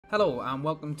Hello and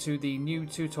welcome to the new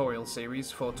tutorial series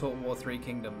for Total War 3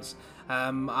 Kingdoms.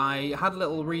 I had a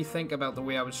little rethink about the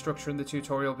way I was structuring the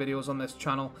tutorial videos on this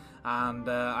channel, and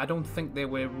I don't think they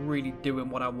were really doing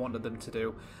what I wanted them to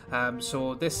do.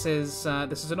 So this is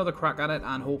another crack at it,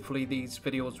 and hopefully these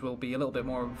videos will be a little bit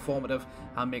more informative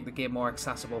and make the game more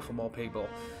accessible for more people.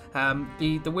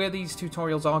 The way these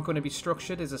tutorials are going to be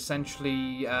structured is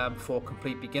essentially for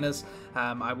complete beginners.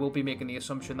 I will be making the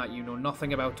assumption that you know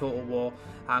nothing about Total War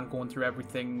and going through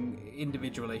everything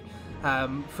individually.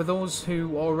 For those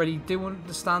who already do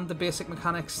understand the basic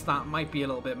mechanics, that might be a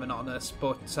little bit monotonous,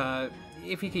 but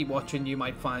if you keep watching you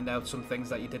might find out some things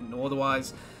that you didn't know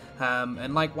otherwise.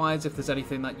 And likewise, if there's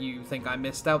anything that you think I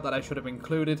missed out that I should have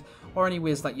included, or any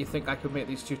ways that you think I could make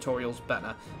these tutorials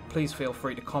better, please feel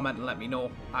free to comment and let me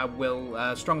know. I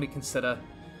will strongly consider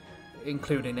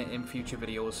including it in future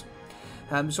videos.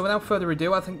 So without further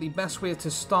ado, I think the best way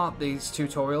to start these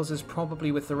tutorials is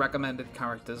probably with the recommended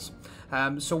characters.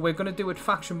 So we're going to do it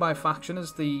faction by faction,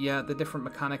 as the different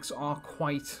mechanics are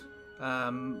quite...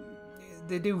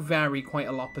 they do vary quite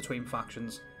a lot between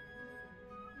factions.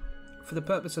 For the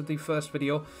purpose of the first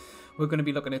video, we're going to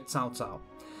be looking at Cao Cao.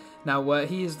 Now,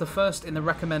 he is the first in the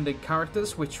recommended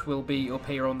characters, which will be up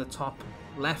here on the top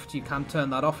left. You can turn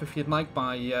that off if you'd like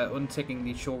by unticking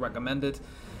the Show Recommended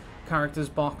Characters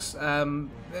box. I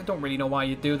don't really know why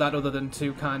you do that other than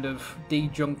to kind of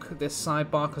de-junk this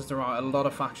sidebar, because there are a lot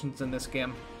of factions in this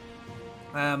game.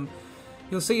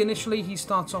 You'll see initially he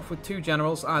starts off with two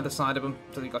generals either side of him.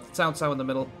 So you've got Cao Cao in the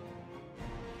middle.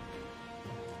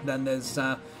 Then there's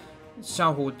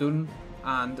Xiahou Dun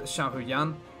and Xiahou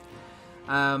Yan.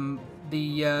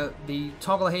 The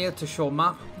toggle here to show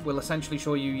map will essentially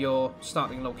show you your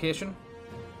starting location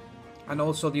and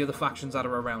also the other factions that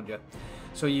are around you.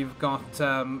 So you've got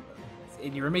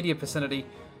in your immediate vicinity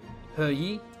He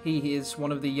Yi. He is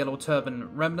one of the Yellow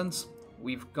Turban remnants.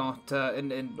 We've got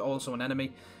and also an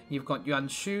enemy. You've got Yuan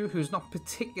Shu, who's not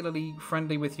particularly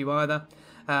friendly with you either.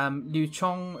 Liu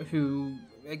Chong, who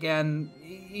again,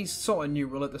 he's sort of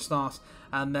neutral at the start,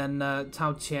 and then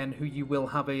Tao Qian, who you will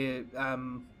have a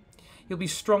you'll be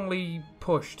strongly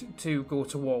pushed to go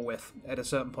to war with at a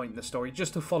certain point in the story,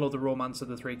 just to follow the Romance of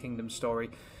the Three Kingdoms story.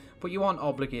 But you aren't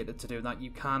obligated to do that.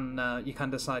 You can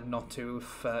decide not to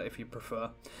if you prefer.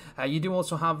 You do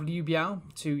also have Liu Biao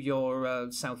to your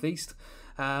southeast.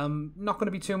 Not going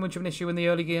to be too much of an issue in the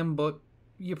early game, but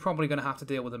you're probably going to have to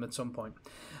deal with them at some point.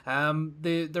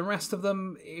 The rest of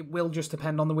them, it will just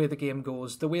depend on the way the game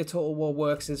goes. The way Total War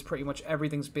works is pretty much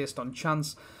everything's based on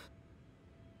chance.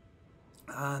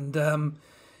 And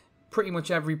pretty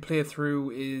much every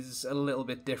playthrough is a little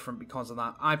bit different because of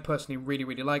that. I personally really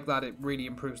like that. It really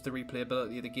improves the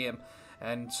replayability of the game,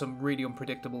 and some really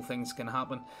unpredictable things can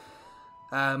happen.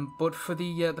 But for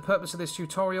the purpose of this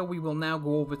tutorial, we will now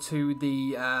go over to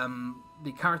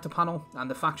the character panel and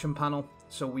the faction panel.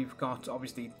 So we've got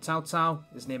obviously Cao Cao,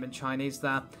 his name in Chinese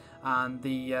there, and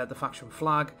the faction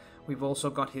flag. We've also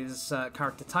got his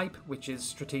character type, which is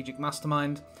Strategic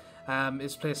Mastermind.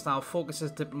 His playstyle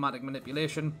focuses diplomatic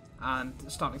manipulation, and the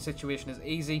starting situation is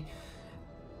easy.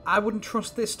 I wouldn't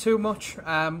trust this too much.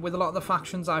 With a lot of the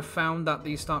factions, I've found that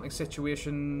the starting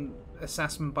situation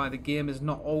assessment by the game is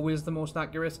not always the most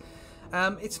accurate.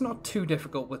 It's not too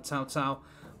difficult with Cao Cao,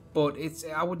 but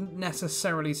I wouldn't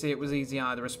necessarily say it was easy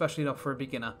either, especially not for a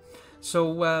beginner.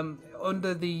 So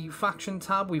under the faction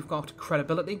tab, we've got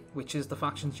credibility, which is the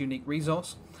faction's unique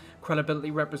resource. Credibility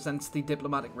represents the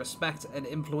diplomatic respect and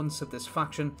influence of this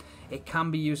faction. It can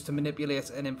be used to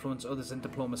manipulate and influence others in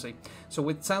diplomacy. So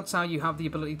with Cao Cao, you have the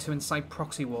ability to incite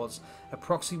proxy wars. A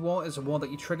proxy war is a war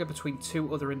that you trigger between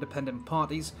two other independent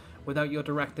parties without your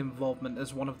direct involvement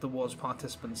as one of the war's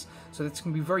participants. So this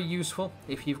can be very useful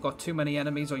if you've got too many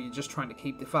enemies, or you're just trying to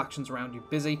keep the factions around you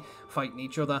busy, fighting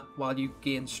each other while you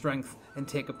gain strength and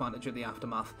take advantage of the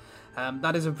aftermath.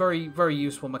 That is a very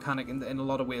useful mechanic in a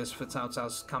lot of ways for Cao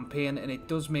Cao's campaign, and it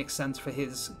does make sense for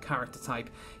his character type.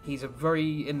 He's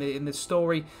in the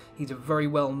story, he's a very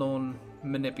well-known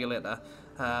manipulator.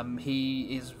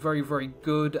 He is very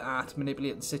good at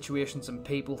manipulating situations and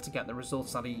people to get the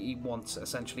results that he wants,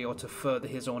 essentially, or to further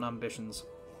his own ambitions.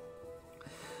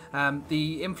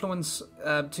 The influence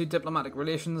to diplomatic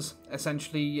relations,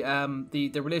 essentially,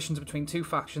 the relations between two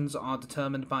factions are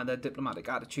determined by their diplomatic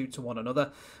attitude to one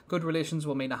another. Good relations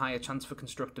will mean a higher chance for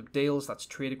constructive deals, that's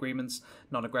trade agreements,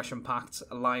 non-aggression pacts,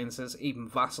 alliances, even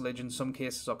vassalage in some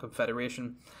cases, or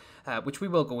confederation, which we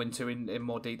will go into in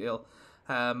more detail.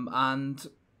 And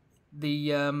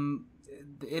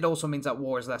it also means that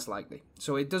war is less likely.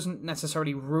 So it doesn't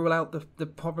necessarily rule out the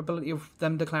probability of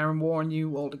them declaring war on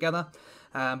you altogether,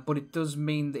 but it does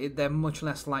mean that they're much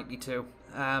less likely to.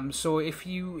 So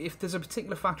if there's a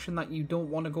particular faction that you don't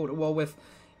want to go to war with,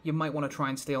 you might want to try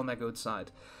and stay on their good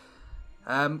side.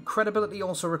 Credibility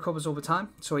also recovers over time,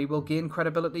 so he will gain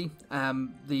credibility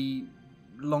the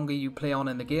longer you play on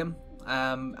in the game.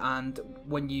 And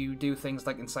when you do things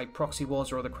like incite proxy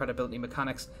wars or other credibility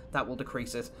mechanics, that will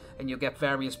decrease it, and you'll get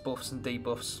various buffs and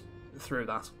debuffs through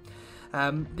that.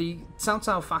 The Cao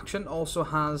Cao faction also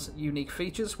has unique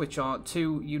features, which are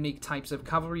 2 unique types of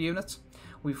cavalry units.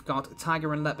 We've got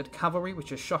Tiger and Leopard Cavalry,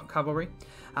 which is shock cavalry,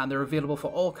 and they're available for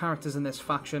all characters in this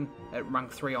faction at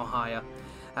rank 3 or higher.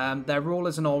 Their role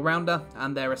is an all-rounder,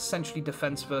 and they're essentially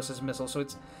defense versus missile. So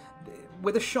it's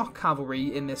with the shock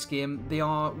cavalry in this game, they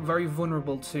are very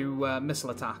vulnerable to missile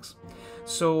attacks.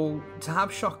 So to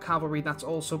have shock cavalry that's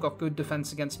also got good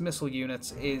defense against missile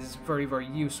units is very, very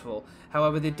useful.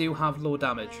 However, they do have low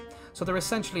damage. So they're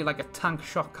essentially like a tank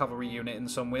shock cavalry unit in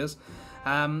some ways.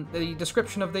 The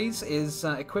description of these is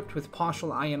equipped with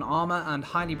partial iron armor and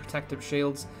highly protective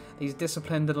shields. These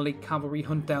disciplined and elite cavalry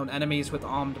hunt down enemies with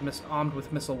armed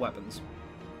with missile weapons.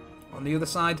 On the other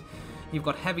side, you've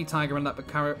got heavy tiger and leopard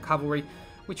cavalry,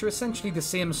 which are essentially the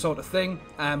same sort of thing,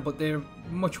 but they're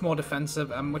much more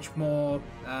defensive and much more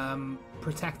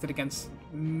protected against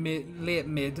late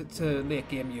mid to late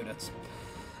game units.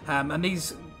 And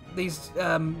these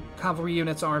cavalry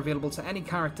units are available to any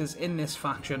characters in this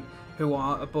faction who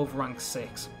are above rank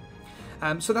 6.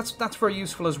 So that's very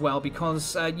useful as well,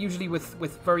 because usually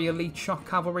with very elite shock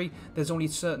cavalry, there's only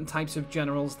certain types of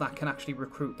generals that can actually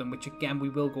recruit them, which again we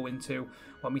will go into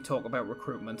when we talk about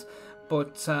recruitment.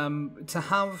 But to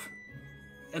have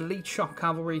elite shock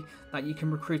cavalry that you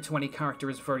can recruit to any character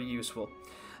is very useful.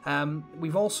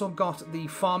 We've also got the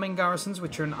farming garrisons,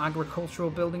 which are an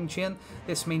agricultural building chain.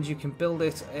 This means you can build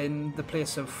it in the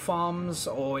place of farms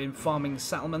or in farming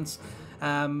settlements.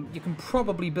 You can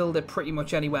probably build it pretty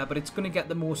much anywhere, but it's going to get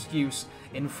the most use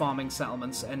in farming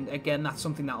settlements, and again that's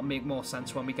something that will make more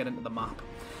sense when we get into the map.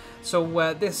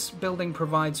 So this building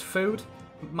provides food,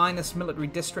 minus military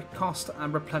district cost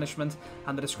and replenishment,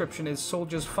 and the description is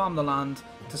soldiers farm the land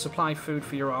to supply food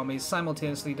for your armies,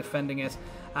 simultaneously defending it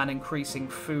and increasing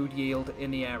food yield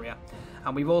in the area.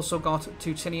 And we've also got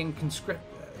Teutonian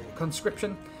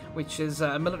conscription, which is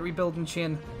a military building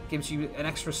chain, gives you an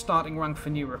extra starting rank for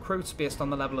new recruits based on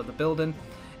the level of the building,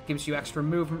 gives you extra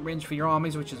movement range for your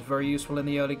armies, which is very useful in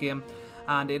the early game,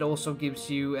 and it also gives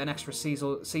you an extra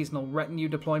seasonal retinue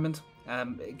deployment.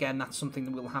 Again, that's something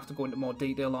that we'll have to go into more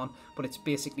detail on, but it's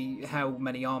basically how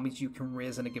many armies you can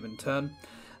raise in a given turn,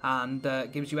 and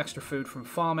gives you extra food from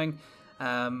farming,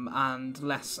 and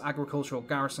less agricultural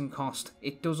garrison cost.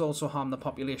 It does also harm the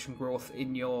population growth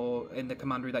in the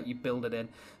commandery that you build it in,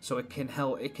 so it can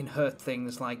hurt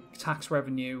things like tax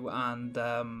revenue and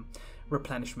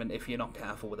replenishment if you're not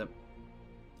careful with it.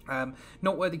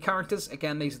 Noteworthy characters,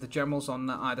 again, these are the generals on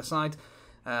either side.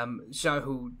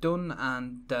 Xiaohu Dun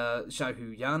and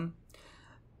Xiaohu Yan.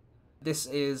 This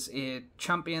is a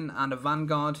champion and a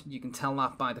vanguard. You can tell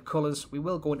that by the colours. We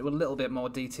will go into a little bit more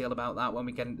detail about that when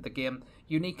we get into the game.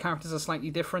 Unique characters are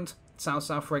slightly different. Cao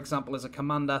Cao, for example, is a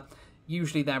commander.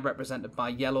 Usually they're represented by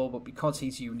yellow, but because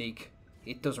he's unique,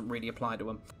 it doesn't really apply to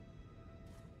him.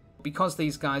 Because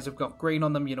these guys have got green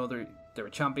on them, you know they're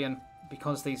a champion.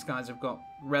 Because these guys have got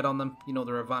red on them, you know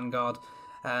they're a vanguard.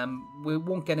 We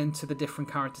won't get into the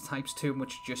different character types too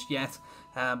much just yet,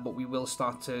 but we will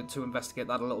start to investigate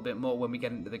that a little bit more when we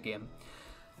get into the game.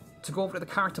 To go over to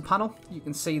the character panel, you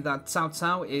can see that Cao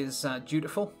Cao is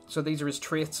dutiful. So these are his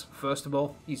traits. First of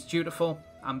all, he's dutiful,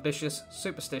 ambitious,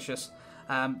 superstitious.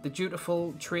 The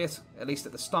dutiful trait, at least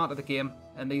at the start of the game,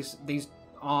 and these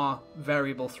are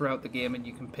variable throughout the game, and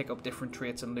you can pick up different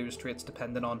traits and lose traits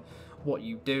depending on what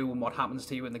you do and what happens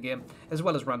to you in the game, as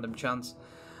well as random chance.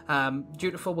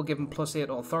 Dutiful will give him +8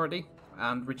 authority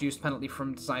and reduced penalty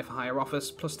from desire for higher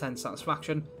office, +10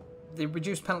 satisfaction. The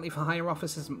reduced penalty for higher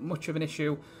office isn't much of an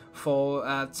issue for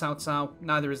Cao Cao.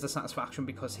 Neither is the satisfaction,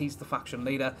 because he's the faction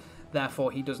leader,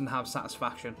 therefore he doesn't have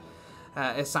satisfaction.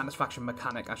 A satisfaction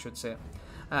mechanic, I should say.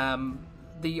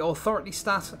 The authority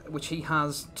stat, which he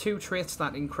has 2 traits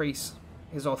that increase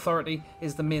his authority,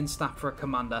 is the main stat for a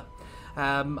commander.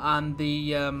 And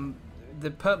the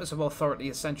purpose of authority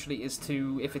essentially is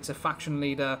to, if it's a faction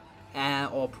leader, heir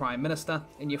or prime minister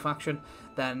in your faction,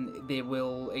 then they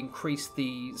will increase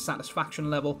the satisfaction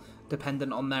level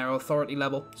dependent on their authority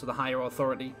level. So the higher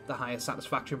authority, the higher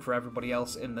satisfaction for everybody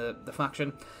else in the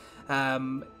faction.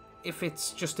 If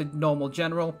it's just a normal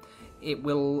general, it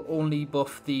will only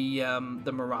buff the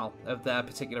morale of their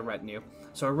particular retinue.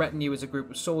 So a retinue is a group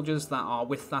of soldiers that are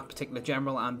with that particular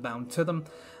general and bound to them,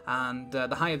 and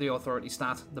the higher the authority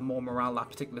stat, the more morale that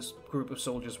particular group of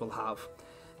soldiers will have.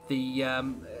 The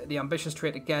ambitious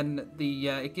trait, again,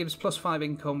 it gives +5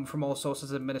 income from all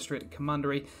sources of administrated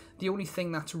commandery. The only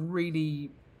thing that's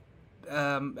really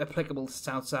applicable to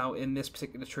Cao Cao in this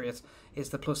particular trait is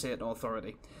the +8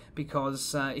 authority,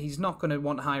 because he's not going to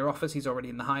want higher office. He's already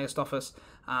in the highest office,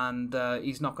 and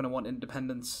he's not going to want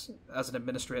independence as an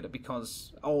administrator,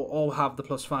 because or have the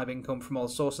 +5 income from all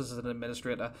sources as an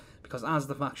administrator, because as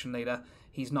the faction leader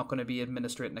he's not going to be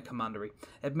administrating a commandery.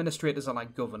 Administrators are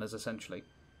like governors essentially.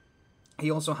 He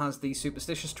also has the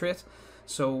superstitious trait,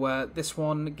 so this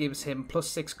one gives him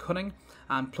 +6 cunning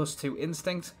and +2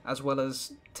 instinct, as well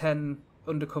as 10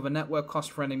 undercover network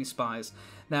cost for enemy spies.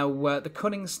 Now, the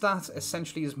cunning stat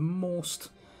essentially is most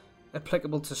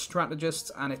applicable to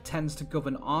strategists, and it tends to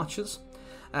govern archers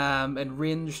and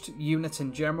ranged units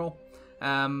in general.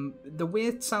 The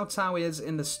way Cao Cao is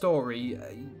in the story,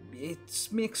 it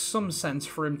makes some sense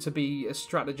for him to be a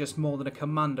strategist more than a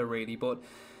commander, really, but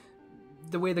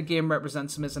the way the game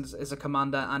represents him is a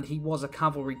commander, and he was a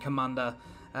cavalry commander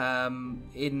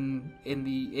in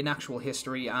actual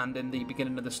history and in the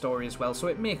beginning of the story as well, so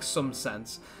it makes some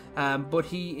sense. But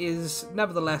he is,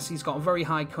 nevertheless, he's got a very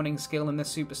high cunning skill, and this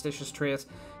superstitious trait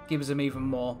gives him even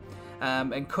more.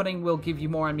 And cunning will give you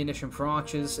more ammunition for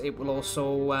archers. It will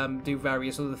also do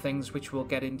various other things, which we'll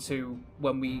get into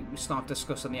when we start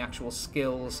discussing the actual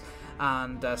skills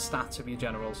and stats of your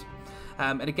generals.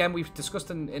 And again, we've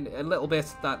discussed in a little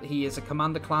bit that he is a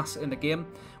commander class in the game,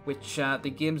 which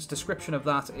the game's description of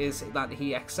that is that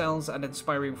he excels at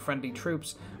inspiring friendly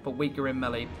troops, but weaker in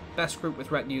melee. Best group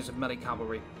with retinues of melee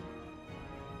cavalry.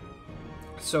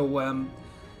 So,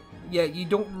 yeah, you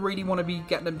don't really want to be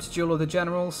getting him to duel other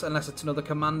generals unless it's another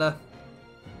commander,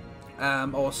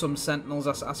 or some sentinels,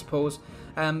 I suppose.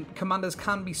 Commanders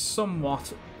can be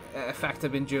somewhat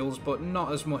effective in duels, but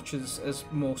not as much as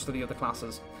most of the other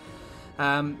classes.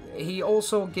 He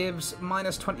also gives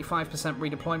 -25%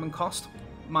 redeployment cost,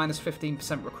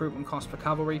 -15% recruitment cost for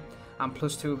cavalry, and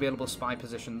 +2 available spy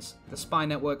positions. The spy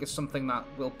network is something that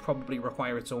will probably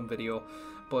require its own video,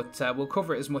 but we'll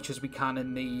cover it as much as we can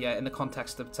in the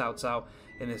context of Cao Cao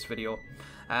in this video.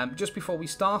 Just before we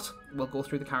start, we'll go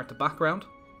through the character background.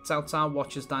 Cao Cao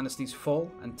watches dynasties fall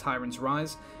and tyrants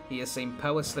rise. He has seen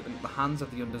power slip into the hands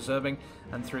of the undeserving,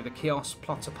 and through the chaos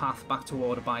plots a path back to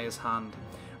order by his hand.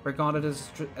 Regarded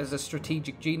as a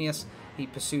strategic genius, he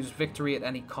pursues victory at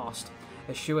any cost,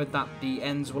 assured that the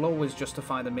ends will always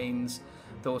justify the means.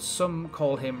 Though some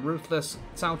call him ruthless,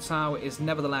 Cao Cao is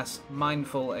nevertheless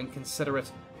mindful and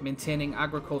considerate, maintaining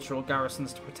agricultural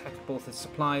garrisons to protect both his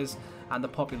supplies and the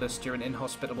populace during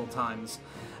inhospitable times.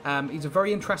 He's a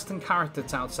very interesting character,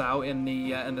 Cao Cao,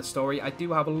 in the story. I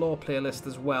do have a lore playlist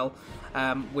as well,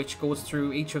 which goes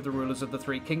through each of the rulers of the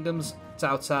three kingdoms: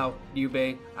 Cao Cao, Liu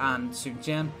Bei, and Sun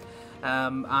Jian.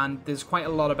 And there's quite a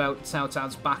lot about Cao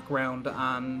Cao's background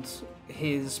and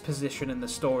his position in the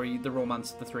story, The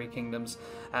Romance of the Three Kingdoms,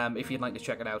 if you'd like to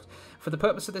check it out. For the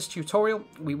purpose of this tutorial,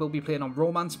 we will be playing on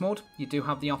Romance mode. You do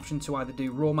have the option to either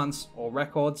do Romance or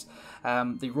Records.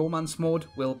 The Romance mode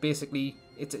will basically,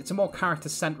 it's a more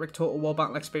character-centric Total War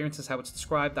battle experience is how it's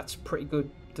described. That's a pretty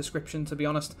good description, to be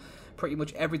honest. Pretty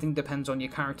much everything depends on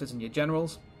your characters and your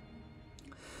generals.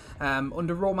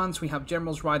 Under Romance, we have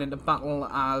generals ride into battle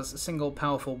as single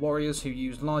powerful warriors who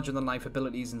use larger-than-life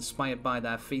abilities inspired by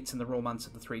their feats in the Romance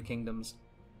of the Three Kingdoms.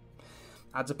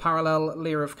 Adds a parallel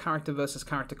layer of character versus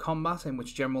character combat, in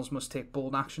which generals must take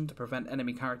bold action to prevent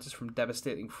enemy characters from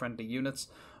devastating friendly units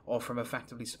or from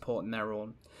effectively supporting their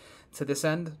own. To this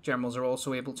end, generals are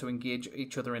also able to engage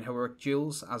each other in heroic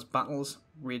duels as battles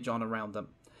rage on around them.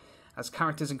 As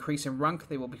characters increase in rank,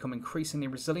 they will become increasingly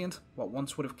resilient. What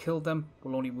once would have killed them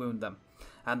will only wound them.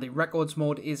 And the Records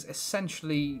mode is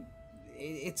essentially,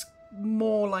 it's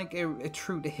more like a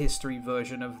true-to-history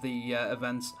version of the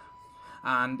events.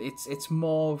 And it's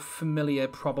more familiar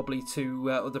probably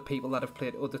to other people that have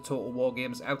played other Total War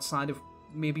games outside of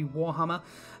maybe Warhammer,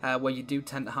 where you do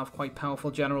tend to have quite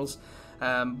powerful generals.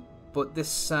 But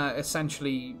this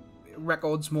essentially,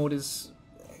 Records mode is,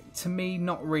 to me,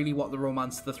 not really what the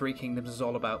Romance of the Three Kingdoms is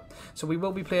all about. So we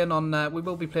will be playing on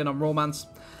Romance,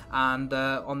 and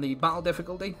on the battle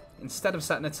difficulty, instead of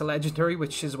setting it to legendary,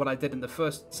 which is what I did in the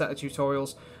first set of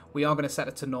tutorials, we are going to set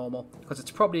it to normal, because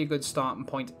it's probably a good starting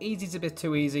point. Easy's a bit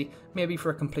too easy. Maybe for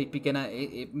a complete beginner,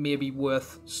 it may be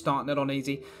worth starting it on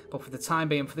easy, but for the time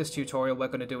being, for this tutorial, we're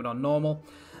going to do it on normal,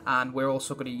 and we're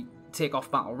also going to take off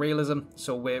battle realism,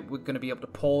 so we're going to be able to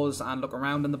pause and look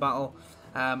around in the battle.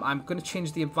 I'm going to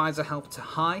change the advisor help to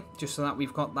high, just so that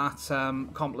we've got that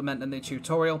complement in the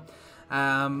tutorial.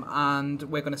 And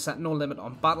we're going to set no limit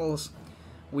on battles.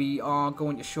 we are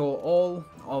going to show all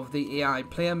of the AI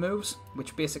player moves,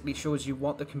 which basically shows you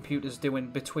what the computer's doing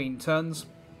between turns,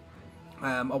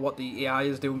 or what the AI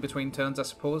is doing between turns, I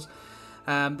suppose.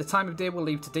 The time of day we'll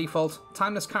leave to default.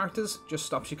 Timeless characters just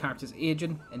stops your characters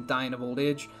aging and dying of old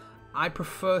age. I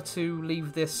prefer to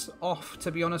leave this off,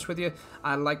 to be honest with you.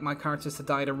 I like my characters to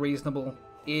die at a reasonable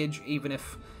age, even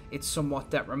if it's somewhat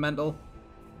detrimental.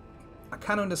 I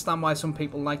can understand why some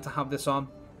people like to have this on.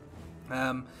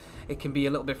 It can be a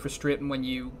little bit frustrating when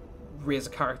you raise a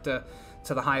character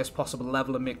to the highest possible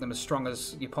level and make them as strong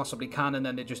as you possibly can, and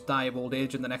then they just die of old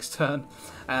age in the next turn.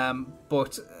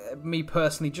 But me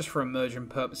personally, just for immersion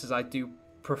purposes, I do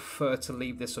prefer to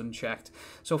leave this unchecked.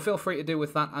 So feel free to do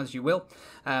with that as you will.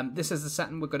 This is the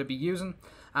setting we're going to be using,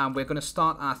 and we're going to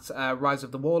start at Rise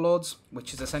of the Warlords,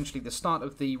 which is essentially the start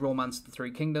of the Romance of the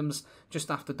Three Kingdoms,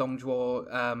 just after Dong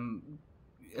Zhuo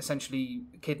essentially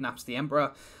kidnaps the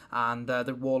Emperor, and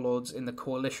the warlords in the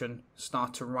coalition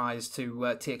start to rise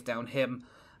to take down him,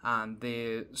 and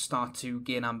they start to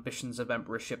gain ambitions of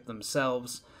emperorship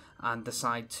themselves and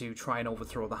decide to try and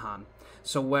overthrow the Han.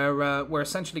 So we're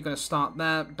essentially going to start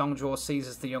there. Dong Zhuo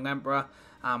seizes the young emperor,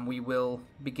 and we will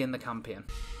begin the campaign.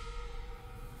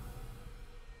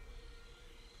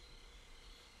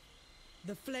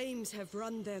 The flames have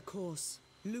run their course.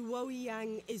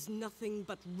 Luoyang is nothing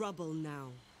but rubble now.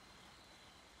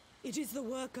 It is the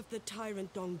work of the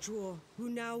tyrant Dong Zhuo, who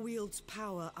now wields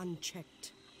power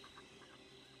unchecked.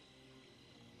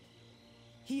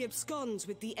 He absconds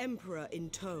with the Emperor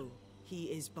in tow. He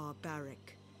is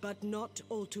barbaric, but not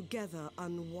altogether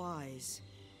unwise.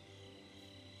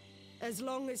 As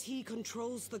long as he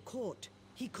controls the court,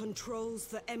 he controls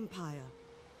the Empire.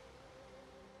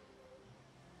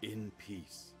 In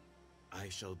peace, I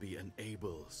shall be an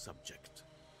able subject.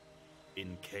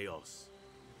 In chaos,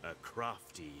 a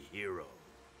crafty hero.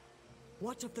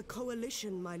 What of the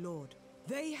Coalition, my lord?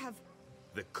 They have...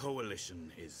 The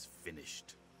Coalition is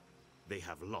finished. They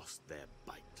have lost their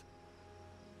bite.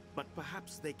 But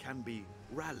perhaps they can be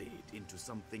rallied into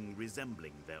something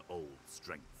resembling their old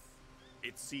strength.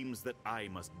 It seems that I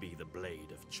must be the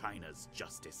blade of China's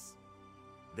justice.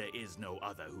 There is no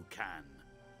other who can.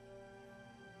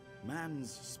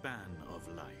 Man's span of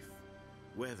life,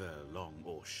 whether long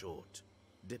or short,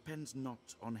 depends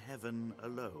not on heaven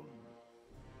alone.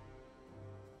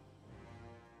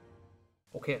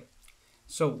 Okay,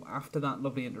 so after that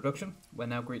lovely introduction, we're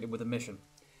now greeted with a mission.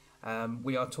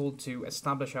 We are told to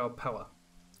establish our power.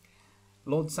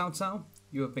 Lord Cao Cao,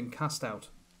 you have been cast out,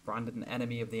 branded an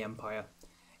enemy of the Empire.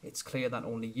 It's clear that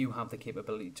only you have the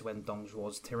capability to end Dong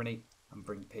Zhuo's tyranny and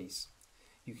bring peace.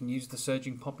 You can use the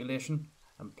surging population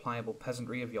and pliable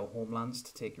peasantry of your homelands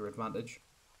to take your advantage,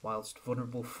 whilst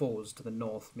vulnerable foes to the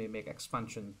north may make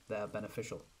expansion there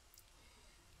beneficial.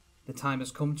 The time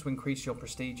has come to increase your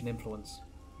prestige and influence,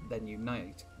 then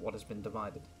unite what has been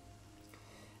divided.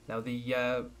 Now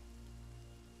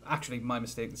actually my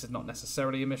mistake, this is not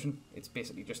necessarily a mission, it's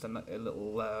basically just a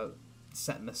little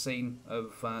setting the scene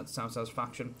of Cao Cao's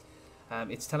faction.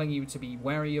 It's telling you to be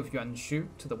wary of Yuan Shu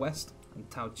to the west and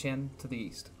Tao Qian to the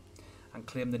east, and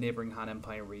claim the neighbouring Han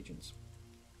Empire regions.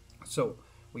 So,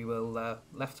 we will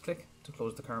left click to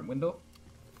close the current window.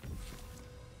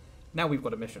 Now we've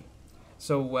got a mission.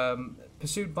 So,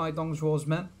 pursued by Dong Zhuo's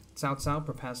men, Cao Cao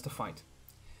prepares to fight.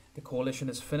 The coalition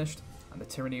is finished, and the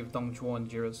tyranny of Dong Zhuo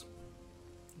endures.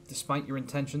 Despite your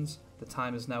intentions, the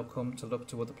time has now come to look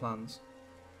to other plans.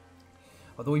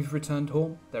 Although you've returned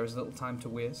home, there is little time to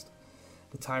waste.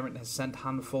 The tyrant has sent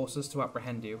Han forces to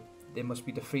apprehend you. They must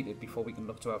be defeated before we can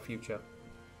look to our future.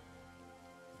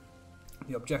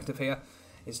 The objective here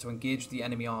is to engage the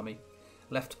enemy army.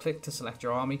 Left click to select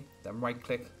your army, then right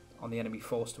click on the enemy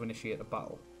force to initiate a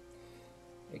battle.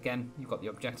 Again, you've got the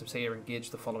objectives here: engage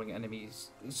the following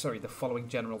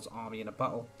general's army in a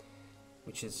battle,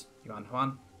 which is Yuan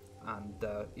Huan, and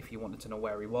if you wanted to know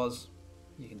where he was,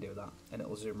 you can do that, and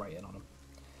it'll zoom right in on him.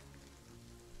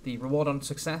 The reward on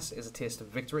success is a taste of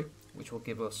victory, which will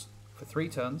give us, for 3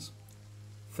 turns,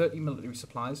 30 military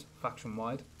supplies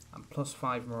faction-wide, and plus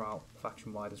 5 morale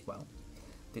faction-wide as well.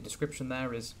 The description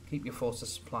there is, keep your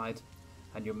forces supplied,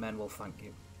 and your men will thank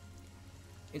you.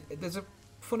 There's a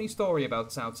funny story about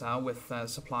Cao Cao with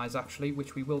supplies, actually,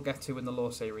 which we will get to in the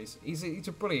lore series. He's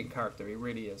a brilliant character, he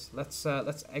really is. Let's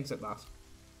exit that.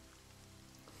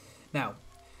 Now,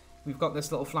 we've got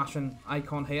this little flashing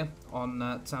icon here on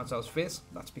Cao Cao's face.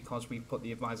 That's because we've put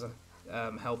the advisor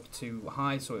help to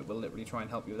high, so it will literally try and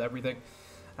help you with everything.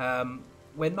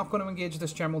 We're not going to engage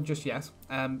this general just yet.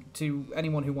 To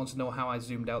anyone who wants to know how I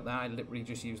zoomed out there, I literally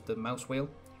just used the mouse wheel.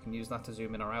 You can use that to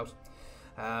zoom in or out.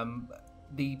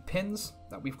 The pins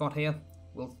that we've got here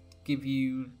will give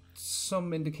you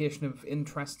some indication of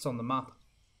interests on the map.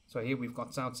 So here we've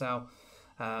got Cao Cao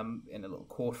in a little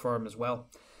court for him as well.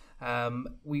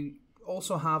 We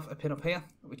also have a pin up here,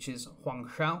 which is Huang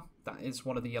Shao. That is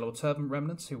one of the Yellow Turban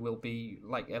remnants who will be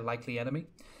like a likely enemy.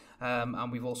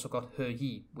 And we've also got He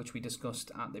Yi, which we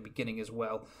discussed at the beginning as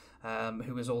well,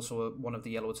 who is also one of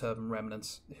the Yellow Turban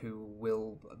remnants who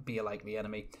will be a likely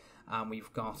enemy. And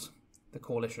we've got the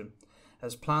Coalition.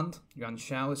 As planned, Yuan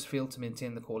Shao has failed to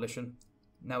maintain the Coalition.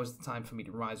 Now is the time for me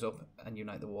to rise up and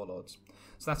unite the warlords.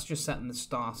 So that's just setting the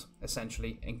start,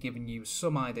 essentially, and giving you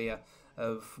some idea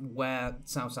of where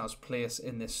Cao Cao's place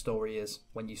in this story is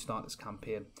when you start this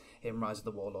campaign in Rise of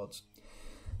the Warlords.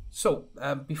 So,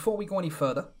 before we go any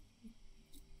further,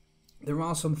 there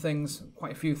are some things,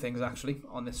 quite a few things actually,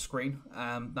 on this screen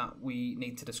that we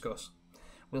need to discuss.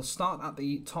 We'll start at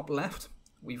the top left.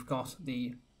 We've got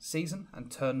the season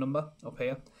and turn number up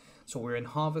here. So we're in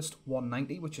Harvest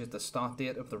 190, which is the start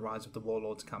date of the Rise of the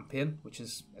Warlords campaign, which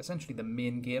is essentially the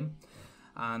main game.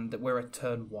 And we're at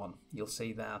turn 1. You'll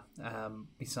see there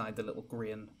beside the little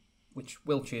grain, which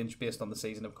will change based on the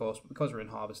season, of course. But because we're in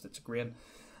Harvest, it's a grain.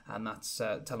 And that's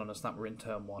telling us that we're in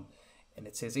turn 1. And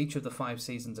it says each of the 5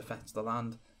 seasons affects the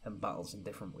land and battles in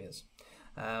different ways.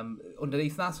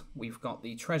 Underneath that, we've got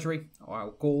the treasury, or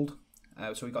our gold.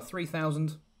 So we've got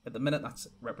 3,000 at the minute. That's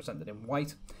represented in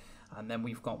white. And then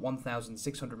we've got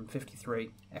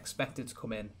 1,653 expected to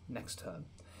come in next turn.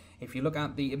 If you look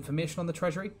at the information on the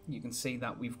treasury, you can see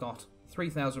that we've got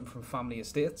 3,000 from family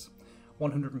estates,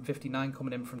 159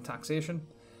 coming in from taxation,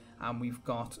 and we've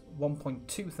got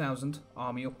 1.2 thousand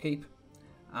army upkeep,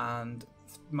 and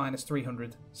minus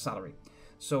 300 salary.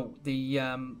 So the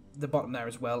bottom there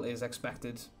as well is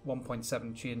expected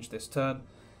 1.7 change this turn,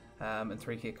 and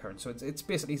 3k current. So it's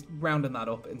basically rounding that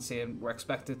up and saying we're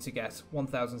expected to get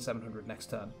 1,700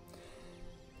 next turn.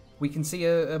 We can see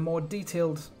a more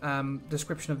detailed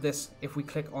description of this if we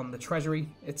click on the treasury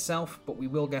itself, but we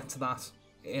will get to that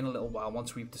in a little while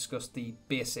once we've discussed the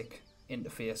basic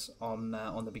interface on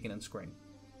the beginning screen.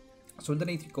 So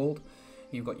underneath your gold,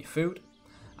 you've got your food,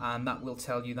 and that will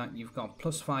tell you that you've got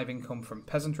 +5 income from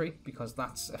peasantry, because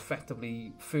that's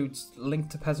effectively food's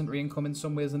linked to peasantry income in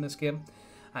some ways in this game,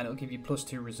 and it'll give you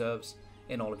 +2 reserves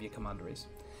in all of your commanderies.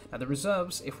 Now the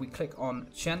reserves, if we click on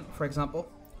Chen, for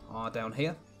example, are down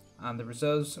here. And the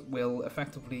reserves will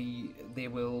effectively, they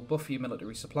will buff you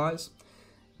military supplies.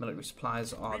 Military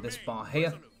supplies are this bar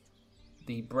here.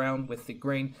 The brown with the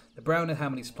green. The brown is how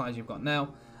many supplies you've got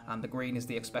now, and the green is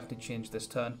the expected change this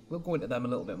turn. We'll go into them a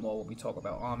little bit more when we talk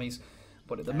about armies.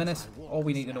 But at the minute, all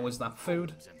we need to know is that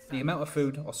food, the amount of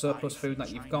food or surplus food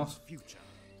that you've got,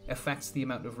 affects the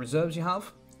amount of reserves you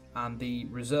have. And the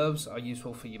reserves are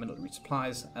useful for your military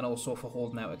supplies and also for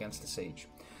holding out against a siege.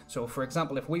 So, for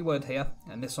example, if we weren't here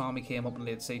and this army came up and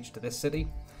laid siege to this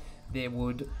city, they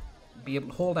would be able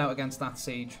to hold out against that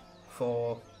siege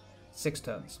for 6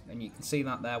 turns. And you can see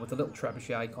that there with the little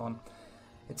trebuchet icon.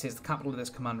 It says the capital of this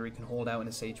commandery can hold out in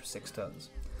a siege for 6 turns.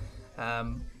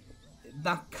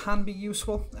 That can be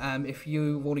useful if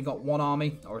you've only got one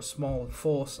army or a small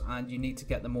force and you need to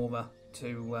get them over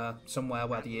to somewhere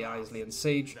where the AI is laying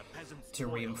siege to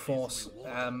reinforce.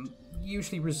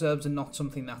 Usually reserves are not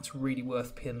something that's really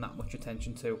worth paying that much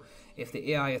attention to. If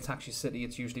the AI attacks your city,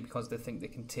 it's usually because they think they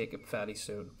can take it fairly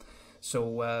soon.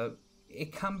 So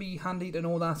it can be handy to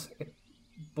know that,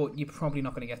 but you're probably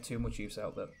not going to get too much use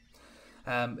out of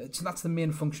it. So that's the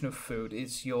main function of food,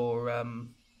 is your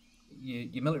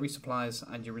military supplies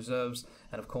and your reserves.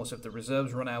 And of course, if the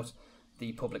reserves run out,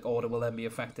 the public order will then be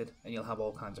affected and you'll have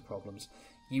all kinds of problems.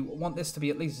 You want this to be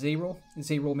at least 0.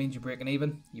 0 means you're breaking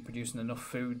even. You're producing enough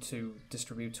food to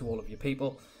distribute to all of your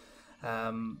people.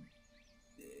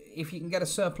 If you can get a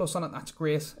surplus on it, that's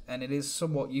great. And it is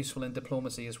somewhat useful in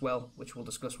diplomacy as well, which we'll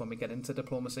discuss when we get into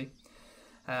diplomacy.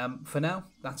 For now,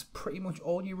 that's pretty much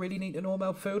all you really need to know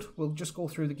about food. We'll just go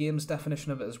through the game's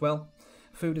definition of it as well.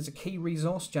 Food is a key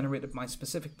resource generated by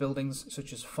specific buildings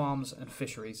such as farms and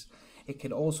fisheries. It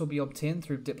can also be obtained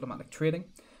through diplomatic trading.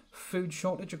 Food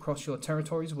shortage across your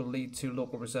territories will lead to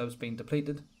local reserves being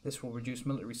depleted. This will reduce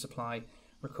military supply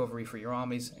recovery for your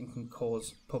armies and can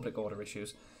cause public order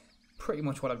issues. Pretty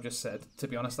much what I've just said. To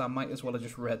be honest, I might as well have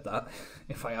just read that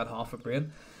if I had half a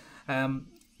brain.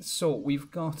 So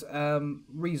we've got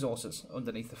resources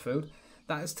underneath the food.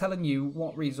 That is telling you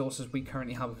what resources we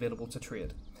currently have available to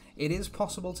trade. It is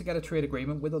possible to get a trade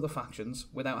agreement with other factions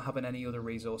without having any other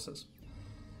resources.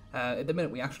 At the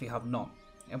minute we actually have none.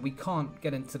 And we can't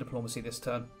get into diplomacy this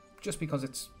turn, just because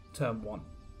it's turn 1.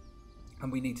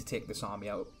 And we need to take this army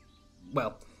out.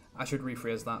 Well, I should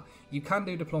rephrase that. You can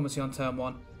do diplomacy on turn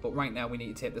 1, but right now we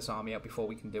need to take this army out before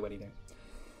we can do anything.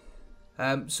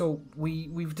 So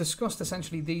we've discussed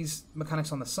essentially these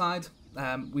mechanics on the side.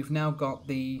 We've now got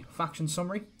the faction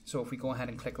summary. So if we go ahead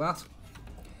and click that,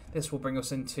 this will bring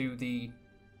us into the,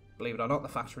 believe it or not, the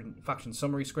faction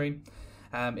summary screen.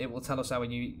 It will tell us our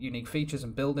unique features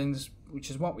and buildings, which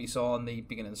is what we saw on the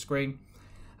beginning of the screen.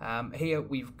 Here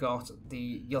we've got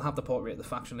you'll have the portrait of the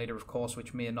faction leader, of course,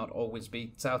 which may not always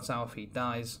be Cao Cao if he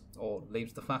dies or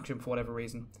leaves the faction for whatever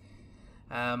reason.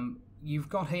 You've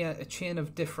got here a chain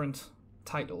of different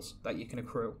titles that you can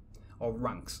accrue, or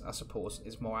ranks, I suppose,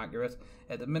 is more accurate.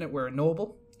 At the minute we're a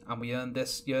noble, and we earned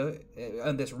this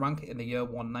rank in the year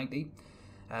 190.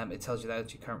 It tells you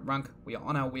that's your current rank. We are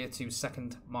on our way to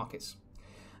second Marcus,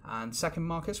 and second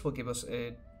Marcus will give us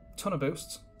a ton of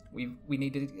boosts. We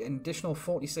needed an additional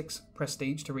 46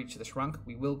 prestige to reach this rank.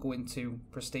 We will go into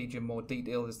prestige in more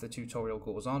detail as the tutorial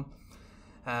goes on.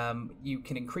 You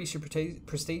can increase your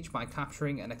prestige by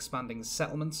capturing and expanding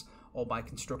settlements or by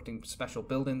constructing special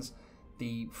buildings.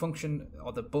 The function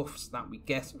or the buffs that we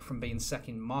get from being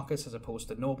second Marcus as opposed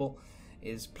to noble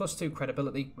is +2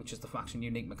 credibility, which is the faction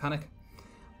unique mechanic.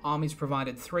 Armies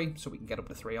provided 3, so we can get up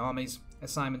to 3 armies.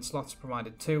 Assignment slots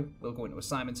provided 2. We'll go into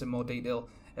assignments in more detail.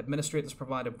 Administrators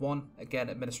provided 1. Again,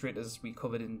 administrators we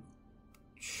covered in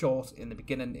short in the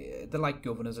beginning. They're like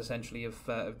governors essentially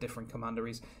of different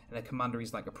commanderies, and a commandery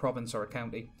is like a province or a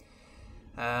county.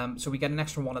 So we get an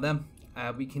extra 1 of them.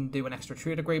 We can do an extra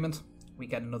trade agreement. We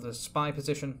get another spy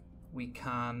position. We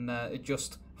can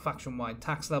adjust faction-wide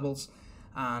tax levels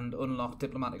and unlock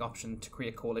diplomatic option to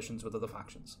create coalitions with other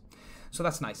factions. So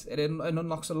that's nice. It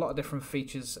unlocks a lot of different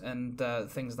features and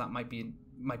things that might be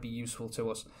useful to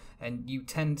us. And you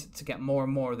tend to get more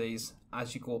and more of these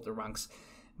as you go up the ranks.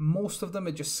 Most of them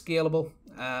are just scalable,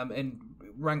 and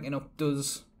ranking up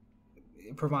does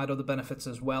provide other benefits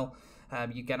as well.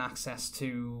 You get access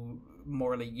to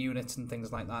more elite units and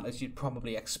things like that, as you'd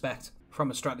probably expect from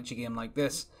a strategy game like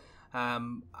this.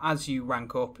 As you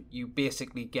rank up, you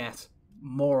basically get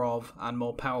more of and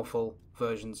more powerful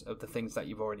versions of the things that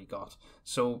you've already got.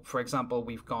 So, for example,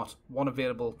 we've got 1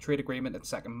 available trade agreement at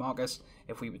second Marcus.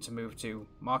 If we were to move to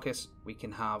Marcus, we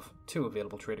can have 2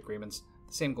 available trade agreements.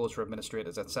 The same goes for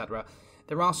administrators, etc.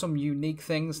 There are some unique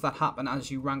things that happen as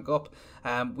you rank up.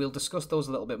 We'll discuss those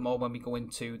a little bit more when we go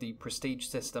into the prestige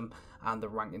system and the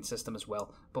ranking system as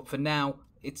well. But for now,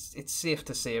 it's safe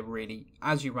to say, really,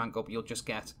 as you rank up, you'll just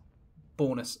get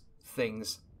bonus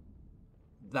things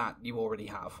that you already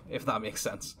have, if that makes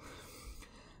sense.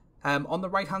 On the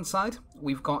right hand side,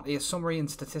 we've got a summary and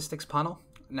statistics panel.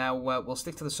 Now we'll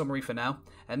stick to the summary for now,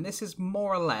 and this is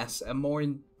more or less a more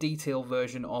in detail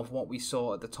version of what we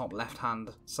saw at the top left hand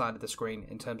side of the screen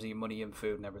in terms of your money and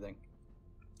food and everything.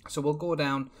 So we'll go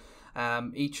down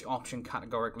each option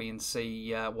categorically and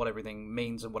see what everything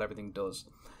means and what everything does.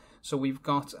 So we've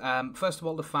got, first of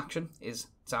all, the faction is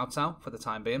Cao Cao for the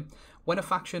time being. When a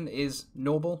faction is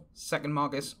noble, second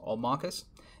Marcus, or Marcus,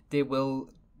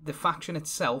 the faction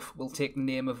itself will take the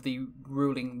name of the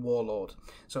ruling warlord.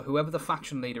 So whoever the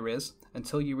faction leader is,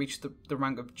 until you reach the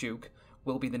rank of Duke,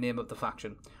 will be the name of the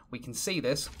faction. We can see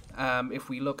this if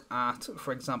we look at,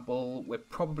 for example, we're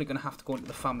probably going to have to go into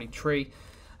the family tree.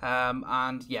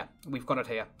 And yeah, we've got it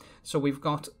here. So we've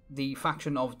got the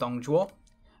faction of Dongzhuo,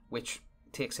 which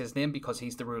takes his name because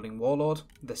he's the ruling warlord.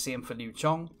 The same for Liu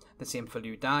Chong, the same for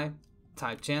Liu Dai,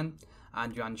 Tai Chen,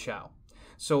 and Yuan Shao.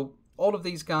 So all of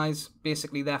these guys,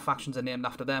 basically their factions are named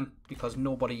after them because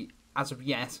nobody, as of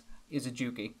yet, is a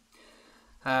Dukey.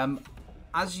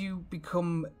 As you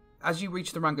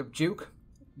reach the rank of Duke,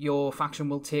 your faction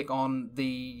will take on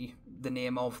the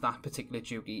name of that particular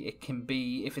Dukey. It can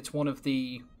be, if it's one of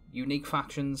the unique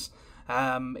factions,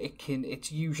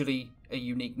 it's usually a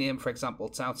unique name. For example,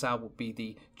 Cao Cao would be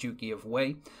the Dukey of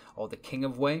Wei or the King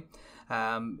of Wei.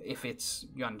 If it's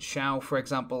Yuan Shao, for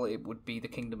example, it would be the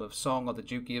Kingdom of Song or the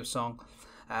Dukey of Song.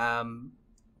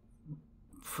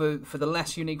 For the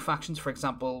less unique factions, for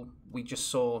example, we just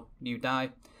saw Liu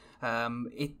Dai.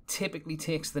 It typically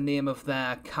takes the name of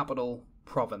their capital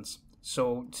province.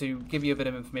 So to give you a bit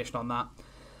of information on that,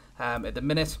 at the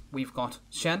minute we've got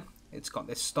Shen. It's got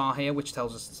this star here which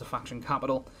tells us it's a faction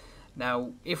capital.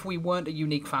 Now, if we weren't a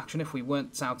unique faction, if we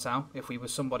weren't Cao Cao, if we were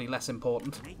somebody less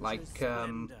important, like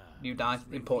Liu Dai,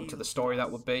 important to the story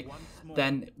that would be,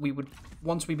 then we would,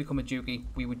 once we become a Dukey,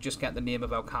 we would just get the name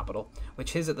of our capital,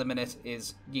 which his at the minute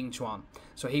is Yingchuan.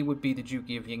 So he would be the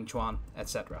Dukey of Yingchuan,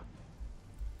 etc.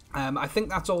 I think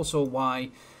that's also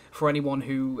why, for anyone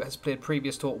who has played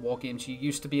previous Total War games, you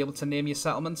used to be able to name your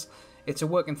settlements. It's a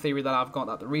working theory that I've got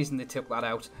that the reason they took that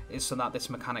out is so that this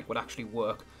mechanic would actually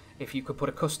work. If you could put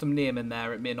a custom name in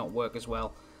there, it may not work as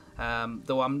well.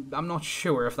 Though I'm not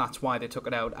sure if that's why they took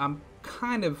it out. I'm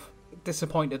kind of bit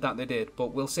disappointed that they did,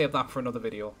 but we'll save that for another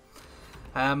video.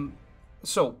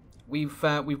 So we've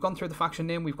gone through the faction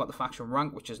name. We've got the faction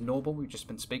rank, which is noble. We've just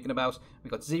been speaking about.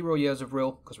 We've got 0 years of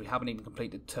rule because we haven't even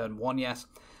completed turn 1 yet.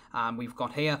 And we've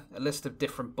got here a list of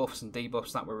different buffs and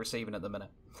debuffs that we're receiving at the minute.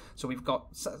 So we've got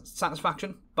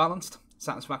satisfaction, balanced.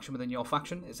 Satisfaction within your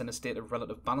faction is in a state of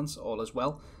relative balance, all as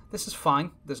well. This is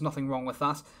fine. There's nothing wrong with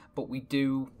that. But we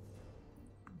do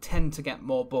tend to get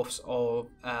more buffs or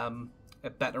a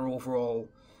better overall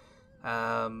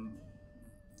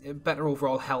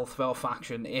health of our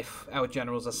faction if our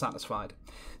generals are satisfied.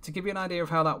 To give you an idea of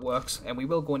how that works, and we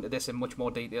will go into this in much more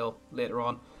detail later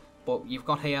on, but you've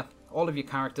got here all of your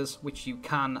characters, which you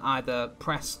can either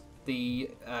press the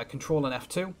Control and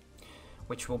F2,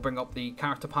 which will bring up the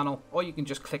character panel, or you can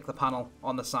just click the panel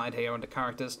on the side here under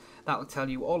characters. That will tell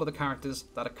you all of the characters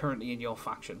that are currently in your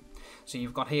faction. So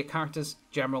you've got here characters,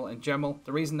 general and general.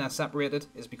 The reason they're separated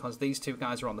is because these two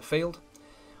guys are on the field.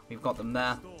 We've got them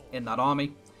there in that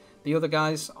army. The other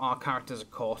guys are characters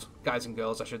at court, guys and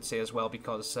girls I should say as well,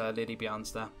 because Lady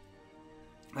Bian's there.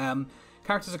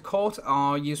 Characters at court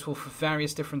are useful for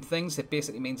various different things. It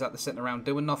basically means that they're sitting around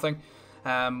doing nothing.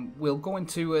 We'll go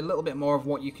into a little bit more of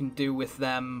what you can do with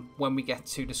them when we get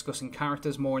to discussing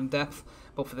characters more in depth,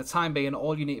 but for the time being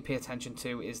all you need to pay attention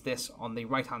to is this on the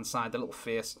right hand side, the little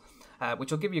face, which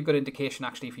will give you a good indication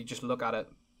actually if you just look at it.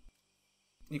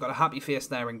 You've got a happy face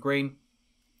there in green.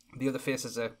 The other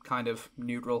faces are kind of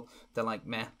neutral. They're like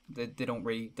meh.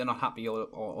 They're not happy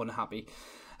or unhappy.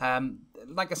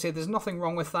 Like I said, there's nothing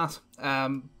wrong with that,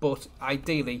 but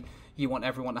ideally you want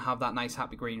everyone to have that nice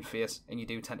happy green face, and you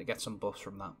do tend to get some buffs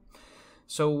from that.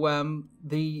 So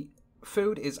the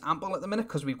food is ample at the minute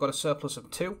because we've got a surplus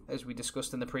of 2, as we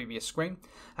discussed in the previous screen,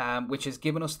 which has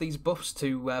given us these buffs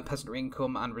to peasantry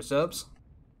income and reserves.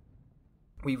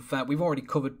 We've already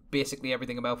covered basically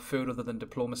everything about food other than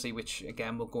diplomacy, which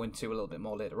again we'll go into a little bit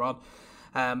more later on.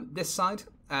 This side,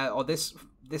 or this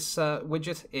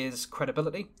widget is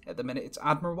credibility. At the minute it's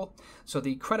admirable. So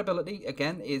the credibility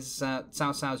again is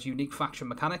Cao Cao's unique faction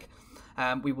mechanic.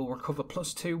 We will recover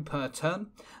 +2 per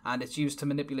turn, and it's used to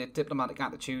manipulate diplomatic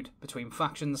attitude between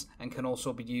factions and can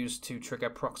also be used to trigger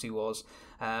proxy wars.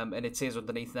 And it says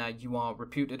underneath there, you are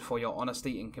reputed for your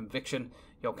honesty and conviction.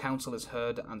 Your counsel is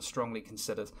heard and strongly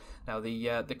considered. Now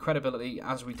the credibility,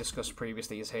 as we discussed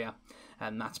previously, is here,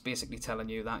 and that's basically telling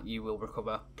you that you will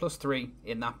recover +3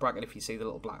 in that bracket. If you see the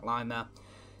little black line there,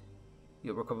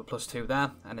 you'll recover +2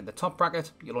 there, and in the top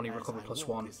bracket you'll only recover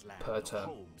 +1 per turn.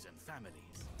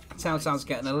 Cao Cao's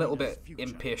getting a little bit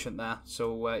impatient there,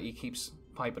 so he keeps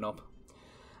piping up.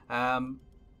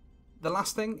 The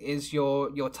last thing is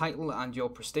your title and your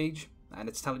prestige, and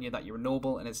it's telling you that you're a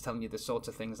noble, and it's telling you the sorts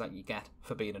of things that you get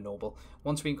for being a noble.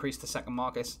 Once we increase the second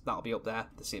Marcus, that'll be up there,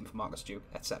 the same for Marcus Duke,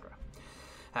 etc.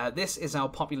 This is our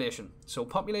population. So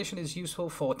population is useful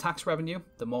for tax revenue.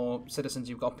 The more citizens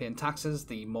you've got paying taxes,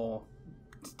 the more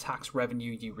tax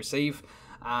revenue you receive,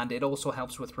 and it also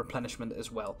helps with replenishment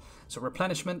as well. So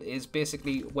replenishment is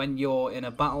basically when you're in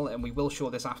a battle, and we will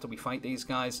show this after we fight these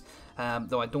guys,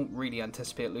 though I don't really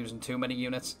anticipate losing too many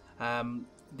units.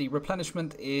 The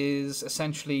replenishment is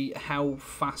essentially how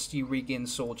fast you regain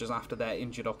soldiers after they're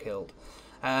injured or killed.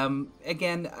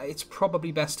 Again, it's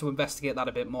probably best to investigate that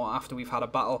a bit more after we've had a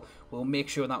battle. We'll make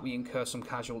sure that we incur some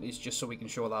casualties just so we can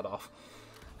show that off.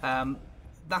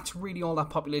 That's really all that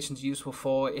population's useful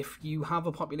for. If you have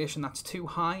a population that's too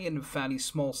high in a fairly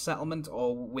small settlement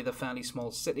or with a fairly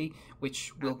small city,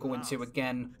 which we'll go into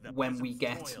again when we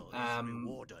get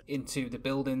into the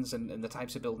buildings and the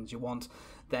types of buildings you want,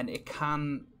 then it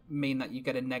can mean that you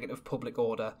get a negative public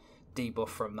order debuff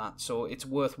from that. So it's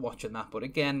worth watching that. But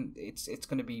again, it's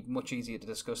going to be much easier to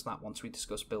discuss that once we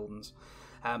discuss buildings.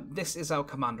 This is our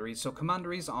commanderies. So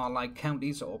commanderies are like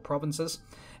counties or provinces.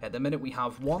 At the minute we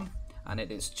have 1. And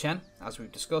it is Chen, as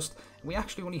we've discussed. We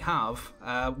actually only have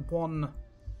one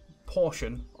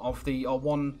portion of or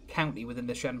one county within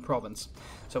the Shen province.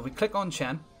 So if we click on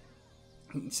Chen,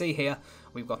 you can see here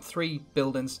we've got 3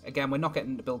 buildings. Again, we're not getting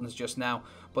into buildings just now,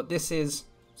 but this is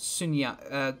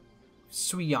Suyang,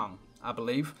 I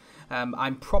believe.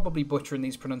 I'm probably butchering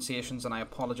these pronunciations, and I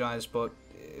apologise, but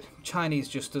Chinese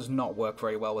just does not work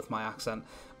very well with my accent,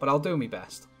 but I'll do my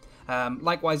best.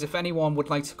 Likewise, if anyone would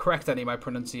like to correct any of my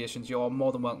pronunciations, you're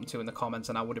more than welcome to in the comments,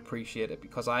 and I would appreciate it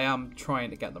because I am trying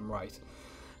to get them right.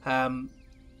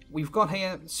 We've got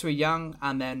here Suyang,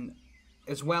 and then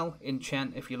as well in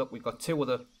Chen, if you look, we've got 2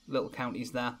 other little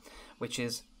counties there, which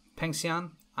is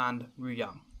Pengxian and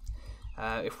Ruyang.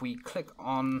 If we click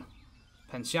on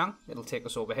Pengxian, it'll take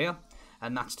us over here,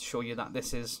 and that's to show you that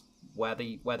this is where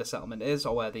the settlement is,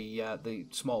 or where the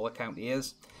smaller county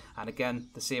is. And again,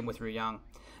 the same with Ruyang.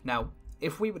 Now,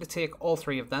 if we were to take all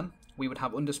 3 of them, we would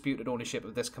have undisputed ownership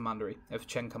of this commandery, of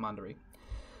Chen Commandery.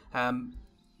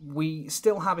 We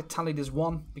still have it tallied as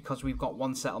 1 because we've got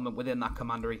 1 settlement within that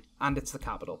commandery, and it's the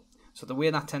capital. So the way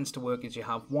that tends to work is you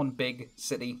have 1 big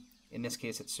city, in this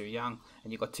case it's Suyang,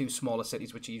 and you've got 2 smaller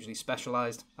cities which are usually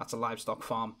specialised. That's a livestock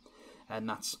farm, and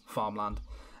that's farmland.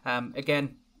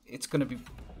 Again, it's going to be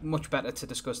much better to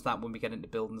discuss that when we get into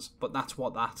buildings, but that's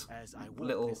what that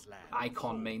little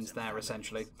icon means there,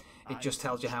 essentially. It just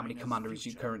tells you how many commanderies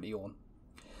you currently own.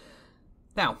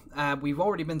 Now, we've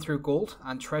already been through gold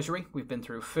and treasury. We've been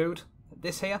through food.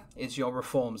 This here is your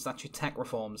reforms. That's your tech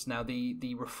reforms. Now,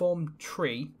 the reform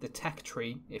tree, the tech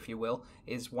tree, if you will,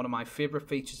 is one of my favourite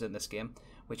features in this game,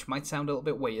 which might sound a little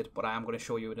bit weird, but I am going to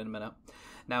show you it in a minute.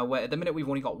 Now, at the minute, we've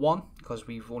only got 1, because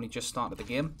we've only just started the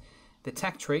game. The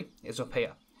tech tree is up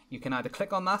here. You can either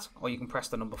click on that, or you can press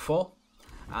the number 4,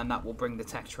 and that will bring the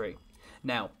tech tree.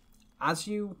 Now, as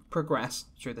you progress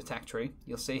through the tech tree,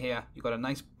 you'll see here you've got a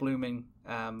nice blooming,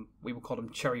 we would call them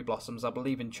cherry blossoms. I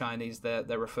believe in Chinese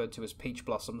they're referred to as peach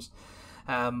blossoms.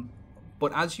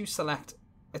 But as you select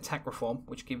a tech reform,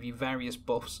 which give you various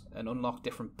buffs and unlock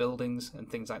different buildings and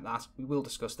things like that, we will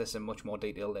discuss this in much more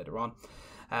detail later on,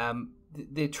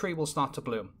 the tree will start to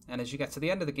bloom. And as you get to the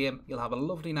end of the game, you'll have a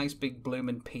lovely, nice, big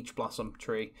blooming peach blossom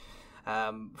tree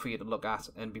for you to look at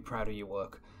and be proud of your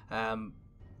work.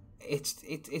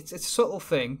 It's a subtle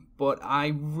thing, but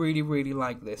I really, really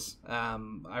like this.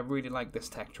 I really like this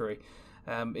tech tree.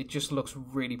 It just looks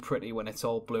really pretty when it's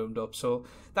all bloomed up. So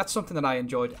that's something that I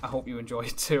enjoyed. I hope you enjoy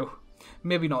it too.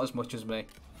 Maybe not as much as me,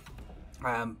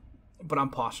 but I'm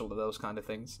partial to those kind of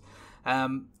things.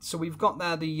 So we've got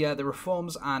there the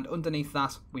reforms, and underneath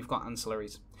that we've got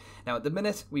ancillaries. Now at the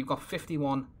minute we've got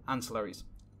 51 ancillaries.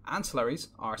 Ancillaries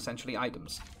are essentially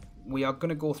items. We are going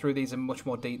to go through these in much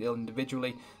more detail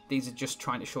individually. These are just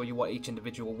trying to show you what each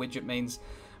individual widget means.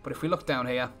 But if we look down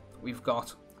here, we've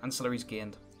got ancillaries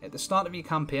gained. At the start of your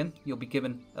campaign, you'll be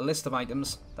given a list of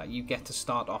items that you get to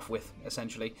start off with,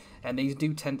 essentially. And these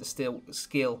do tend to still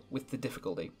scale with the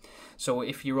difficulty. So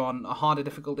if you're on a harder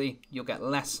difficulty, you'll get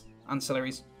less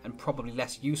ancillaries and probably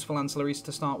less useful ancillaries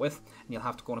to start with. And you'll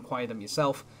have to go and acquire them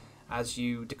yourself. As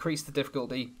you decrease the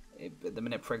difficulty, at the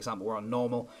minute, for example, we're on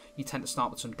normal, you tend to start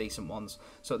with some decent ones.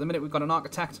 So at the minute we've got an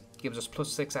architect, gives us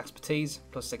 +6 expertise,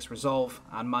 +6 resolve,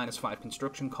 and -5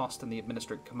 construction cost in the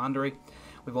administrative commandery.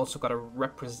 We've also got a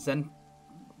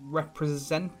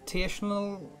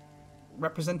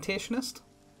representationist?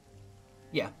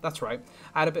 Yeah, that's right.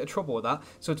 I had a bit of trouble with that.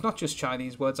 So it's not just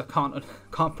Chinese words I can't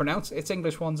pronounce, it's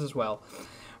English ones as well.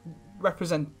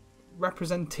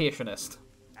 Representationist.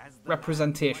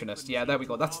 Representationist, yeah, there we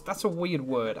go. That's a weird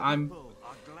word. I'm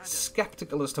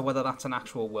skeptical as to whether that's an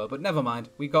actual word, but never mind.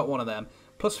 We got one of them.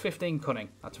 +15 cunning.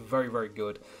 That's very, very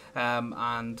good.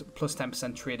 And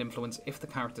 +10% trade influence if the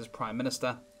character's prime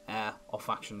minister, heir, or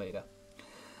faction leader.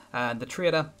 And the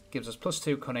trader gives us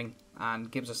 +2 cunning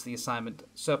and gives us the assignment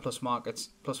surplus markets,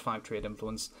 +5 trade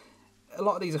influence. A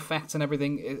lot of these effects and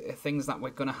everything are things that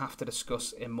we're going to have to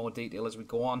discuss in more detail as we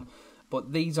go on.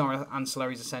 But these are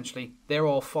ancillaries, essentially. They're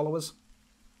all followers.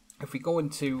 If we go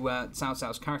into Cao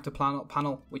Cao's character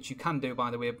panel, which you can do,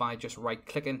 by the way, by just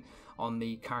right-clicking on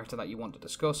the character that you want to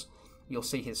discuss, you'll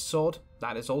see his sword.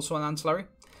 That is also an ancillary.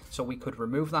 So we could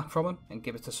remove that from him and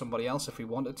give it to somebody else if we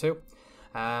wanted to.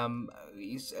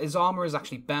 His armor is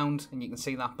actually bound, and you can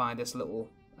see that by this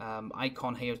little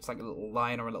icon here. It's like a little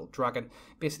lion or a little dragon.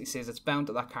 Basically says it's bound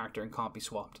to that character and can't be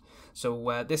swapped.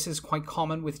 So this is quite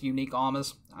common with unique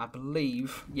armors. I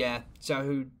believe, yeah,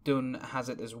 Xiahou Dun has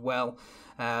it as well.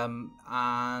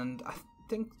 And I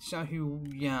think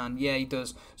Xiahou Yan, yeah, he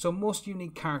does. So most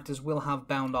unique characters will have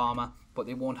bound armor, but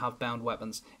they won't have bound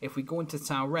weapons. If we go into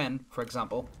Cao Ren, for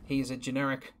example, he is a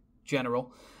generic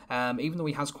general, even though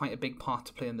he has quite a big part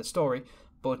to play in the story.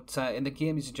 But in the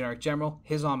game, he's a generic general.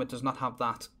 His armor does not have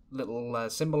that little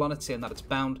symbol on it saying that it's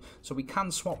bound. So we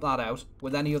can swap that out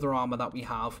with any other armor that we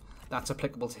have that's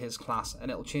applicable to his class, and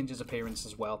it'll change his appearance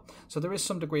as well. So there is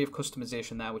some degree of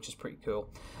customization there, which is pretty cool.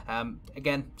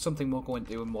 Again, something we'll go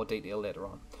into in more detail later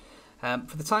on.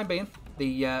 For the time being,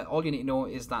 all you need to know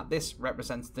is that this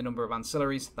represents the number of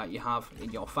ancillaries that you have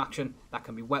in your faction. That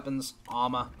can be weapons,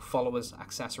 armor, followers,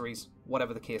 accessories,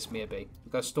 whatever the case may be.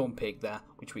 We've got a Stone Pig there,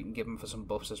 which we can give them for some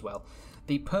buffs as well.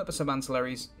 The purpose of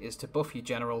ancillaries is to buff your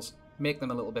generals, make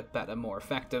them a little bit better, more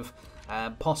effective,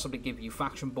 possibly give you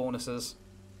faction bonuses,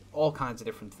 all kinds of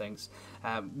different things.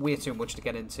 Way too much to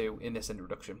get into in this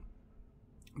introduction.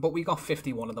 But we got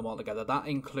 51 of them altogether. That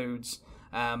includes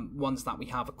ones that we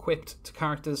have equipped to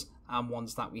characters and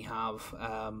ones that we have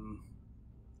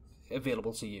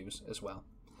available to use as well.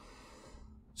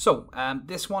 So,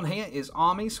 this one here is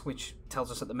armies, which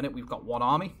tells us at the minute we've got one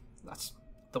army. That's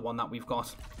the one that we've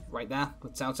got right there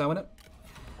with Cao Cao in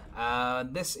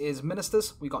it. This is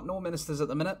ministers. We've got no ministers at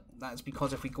the minute. That's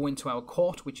because if we go into our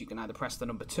court, which you can either press the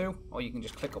number 2 or you can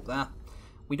just click up there,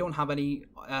 we don't have any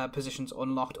positions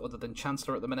unlocked other than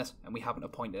Chancellor at the minute, and we haven't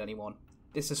appointed anyone.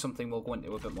 This is something we'll go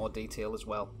into a bit more detail as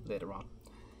well later on.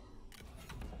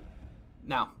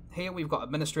 Now, here we've got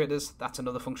administrators. That's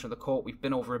another function of the court. We've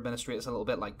been over administrators a little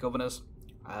bit like governors.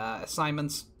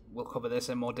 Assignments, we'll cover this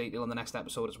in more detail in the next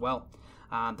episode as well.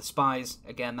 And the spies,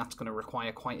 again, that's going to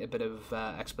require quite a bit of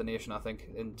explanation, I think,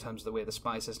 in terms of the way the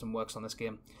spy system works on this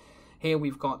game. Here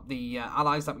we've got the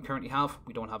allies that we currently have.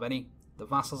 We don't have any. The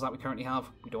vassals that we currently have.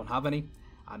 We don't have any.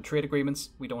 And trade agreements,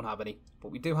 we don't have any.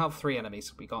 But we do have 3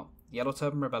 enemies. We got Yellow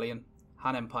Turban Rebellion,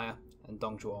 Han Empire, and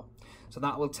Dongzhuo. So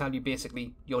that will tell you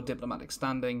basically your diplomatic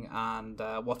standing and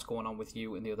what's going on with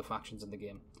you and the other factions in the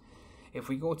game. If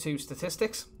we go to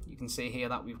statistics, you can see here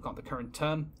that we've got the current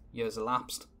turn, years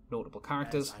elapsed, notable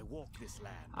characters,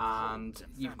 and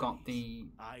you've got the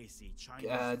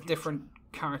different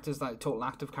characters, that total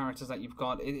active characters that you've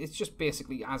got. It's just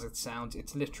basically as it sounds.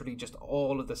 It's literally just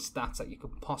all of the stats that you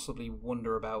could possibly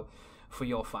wonder about for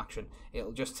your faction.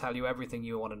 It'll just tell you everything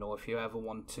you want to know if you ever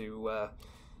want to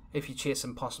if you're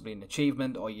chasing possibly an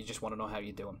achievement or you just want to know how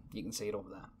you're doing. You can see it over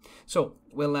there. So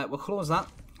we'll close that,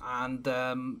 and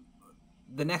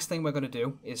the next thing we're going to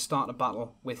do is start a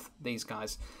battle with these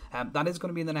guys. That is going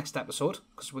to be in the next episode,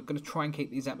 because we're going to try and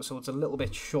keep these episodes a little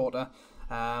bit shorter,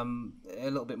 a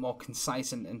little bit more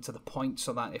concise and to the point,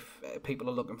 so that if people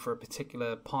are looking for a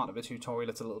particular part of a tutorial,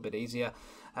 it's a little bit easier.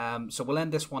 So we'll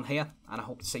end this one here, and I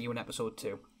hope to see you in episode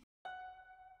 2.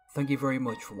 Thank you very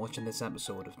much for watching this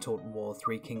episode of Total War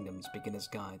 3 Kingdoms Beginner's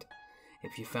Guide.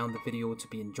 If you found the video to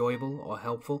be enjoyable or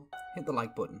helpful, hit the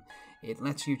like button. It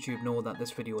lets YouTube know that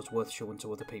this video is worth showing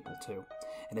to other people too.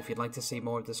 And if you'd like to see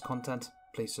more of this content,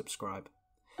 please subscribe.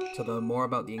 To learn more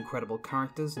about the incredible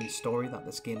characters and story that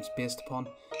this game is based upon,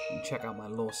 you can check out my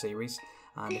lore series.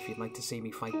 And if you'd like to see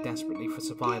me fight desperately for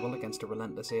survival against a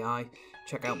relentless AI,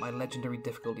 check out my legendary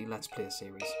difficulty Let's Play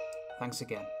series. Thanks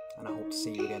again, and I hope to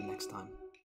see you again next time.